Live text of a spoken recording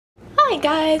Hi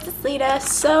guys, it's Leda.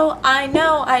 So I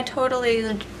know I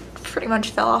totally pretty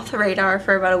much fell off the radar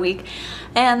for about a week,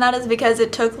 and that is because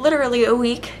it took literally a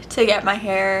week to get my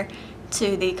hair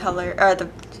to the color, or the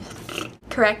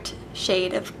correct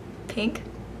shade of pink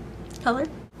color.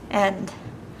 And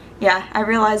yeah, I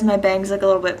realized my bangs look a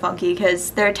little bit funky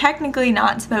because they're technically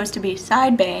not supposed to be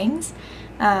side bangs,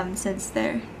 since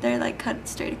they're like cut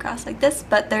straight across like this,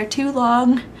 but they're too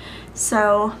long,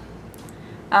 so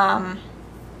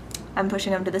I'm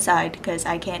pushing them to the side because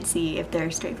I can't see if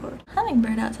they're straightforward.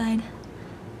 Hummingbird outside.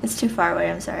 It's too far away,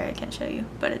 I'm sorry I can't show you,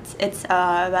 but it's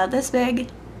about this big,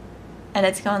 and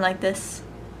it's going like this.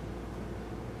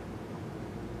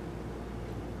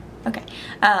 Okay,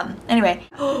 anyway.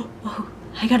 Oh,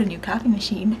 I got a new coffee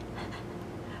machine.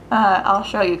 I'll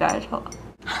show you guys. Hold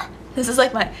on. This is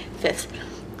like my 5th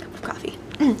cup of coffee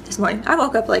this morning. I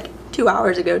woke up like 2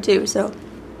 hours ago too, so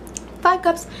 5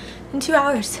 cups in 2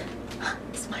 hours.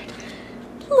 It's mine.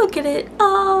 Look at it.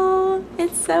 Oh,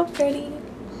 it's so pretty.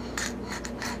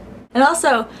 And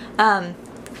also, our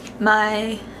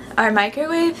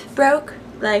microwave broke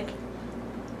like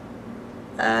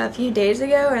a few days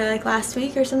ago, or like last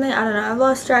week or something. I don't know. I've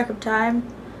lost track of time.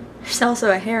 There's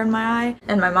also a hair in my eye,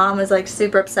 and my mom was like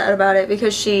super upset about it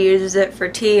because she uses it for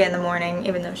tea in the morning,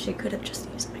 even though she could have just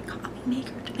used my coffee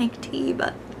maker to make tea,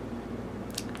 but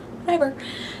whatever.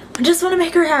 I just want to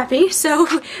make her happy, so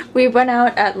we went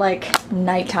out at like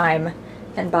nighttime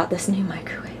and bought this new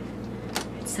microwave.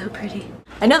 It's so pretty.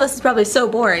 I know this is probably so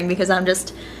boring because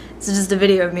this is just a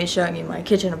video of me showing you my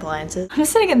kitchen appliances. I'm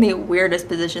sitting in the weirdest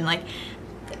position. Like,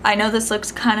 I know this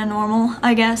looks kind of normal,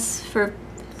 I guess,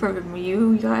 from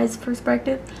you guys'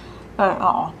 perspective.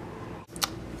 Well,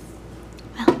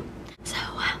 so,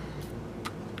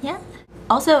 yeah.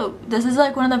 Also, this is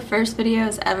like one of the first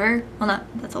videos ever. Well,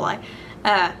 that's a lie.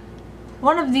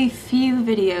 One of the few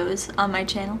videos on my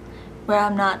channel where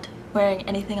I'm not wearing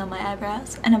anything on my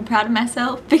eyebrows, and I'm proud of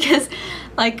myself because,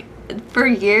 like, for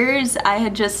years I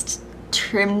had just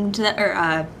trimmed them,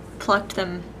 or plucked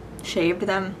them, shaved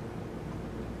them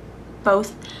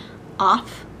both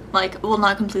off. Like, well,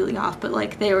 not completely off, but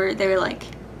like they were like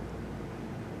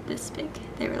this big.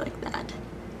 They were like that,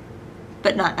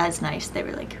 but not as nice. They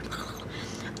were like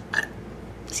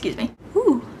excuse me.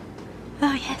 Ooh,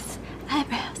 oh yes,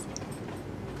 eyebrows.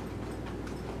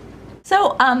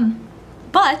 So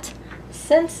but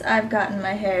since I've gotten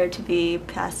my hair to be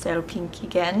pastel pink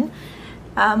again,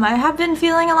 I have been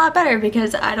feeling a lot better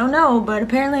because I don't know, but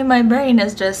apparently my brain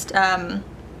is just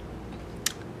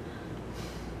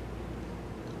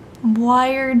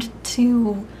wired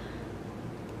to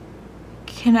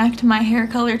connect my hair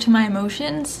color to my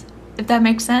emotions, if that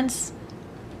makes sense.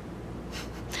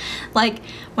 Like,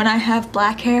 when I have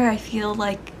black hair, I feel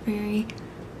like very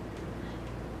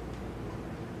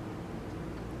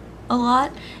a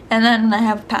lot, and then when I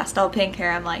have pastel pink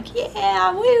hair, I'm like,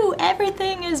 yeah, woo,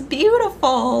 everything is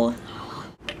beautiful.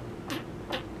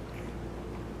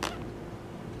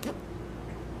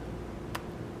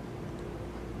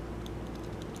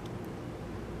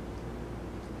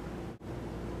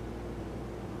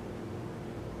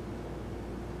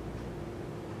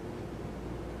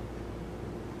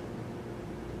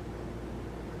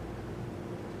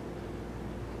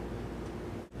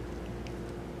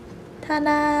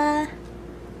 Ta-da!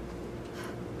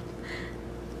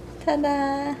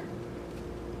 Ta-da!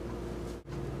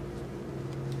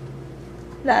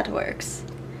 That works.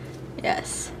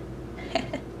 Yes.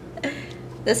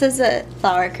 This is a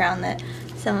flower crown that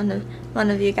one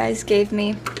of you guys gave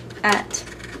me at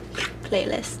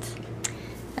playlist,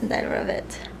 and I love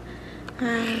it.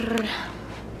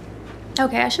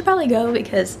 Okay, I should probably go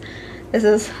because this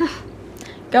is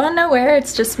going nowhere.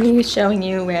 It's just me showing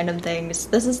you random things.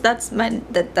 That's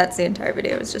the entire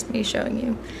video. It's just me showing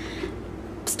you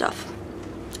stuff.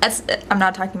 I'm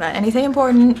not talking about anything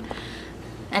important,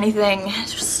 anything,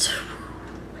 just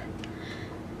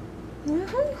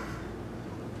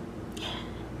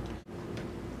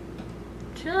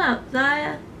chill out,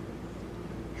 Zaya.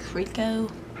 Rico.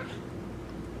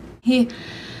 He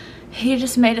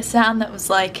just made a sound that was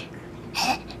like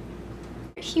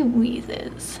he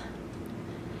wheezes.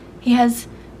 He has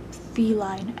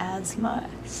feline asthma,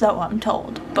 so I'm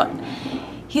told, but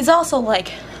he's also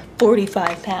like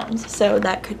 45 pounds, so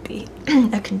that could be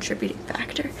a contributing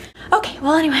factor. Okay,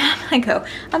 well anyway, I'm gonna go.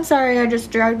 I'm sorry I just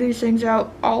drag these things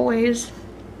out always.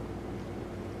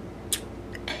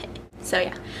 So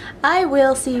yeah, I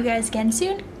will see you guys again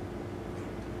soon.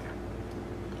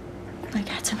 My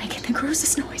cats are making the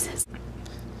grossest noises.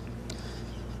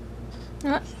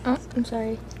 Oh, I'm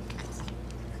sorry.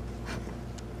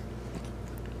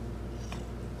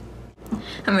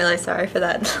 I'm really sorry for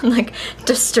that like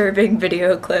disturbing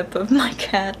video clip of my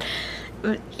cat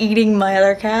eating my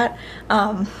other cat.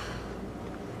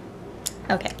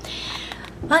 Okay.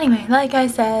 Well, anyway, like I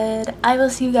said, I will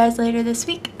see you guys later this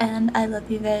week, and I love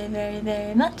you very, very,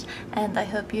 very much, and I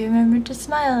hope you remember to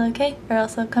smile, okay? Or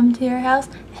else I'll come to your house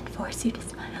and force you to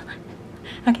smile.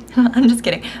 Okay, I'm just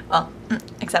kidding. Well,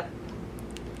 except,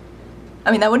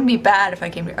 I mean, that wouldn't be bad if I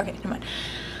came here. Okay, never mind.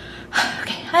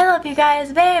 Okay, I love you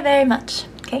guys very, very much,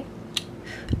 okay?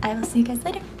 I will see you guys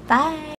later. Bye!